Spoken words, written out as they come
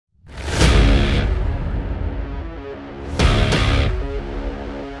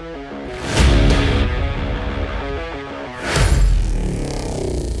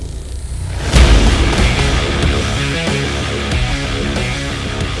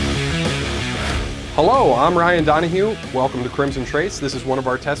Hello, I'm Ryan Donahue. Welcome to Crimson Trace. This is one of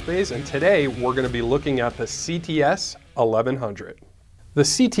our test bays, and today we're going to be looking at the CTS-1100. The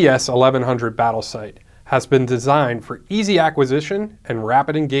CTS-1100 Battlesight has been designed for easy acquisition and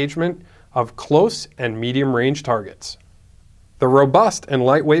rapid engagement of close and medium-range targets. The robust and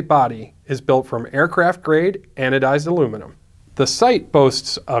lightweight body is built from aircraft-grade anodized aluminum. The sight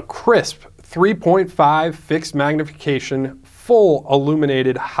boasts a crisp 3.5 fixed magnification full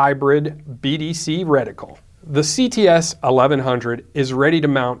illuminated hybrid BDC reticle. The CTS-1100 is ready to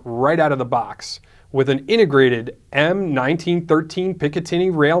mount right out of the box with an integrated M1913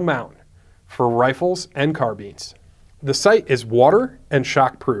 Picatinny rail mount for rifles and carbines. The sight is water and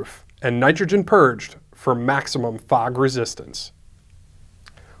shock proof and nitrogen purged for maximum fog resistance.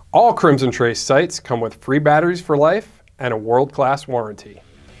 All Crimson Trace sights come with free batteries for life and a world-class warranty.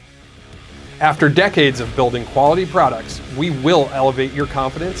 After decades of building quality products, we will elevate your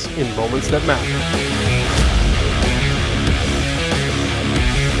confidence in moments that matter.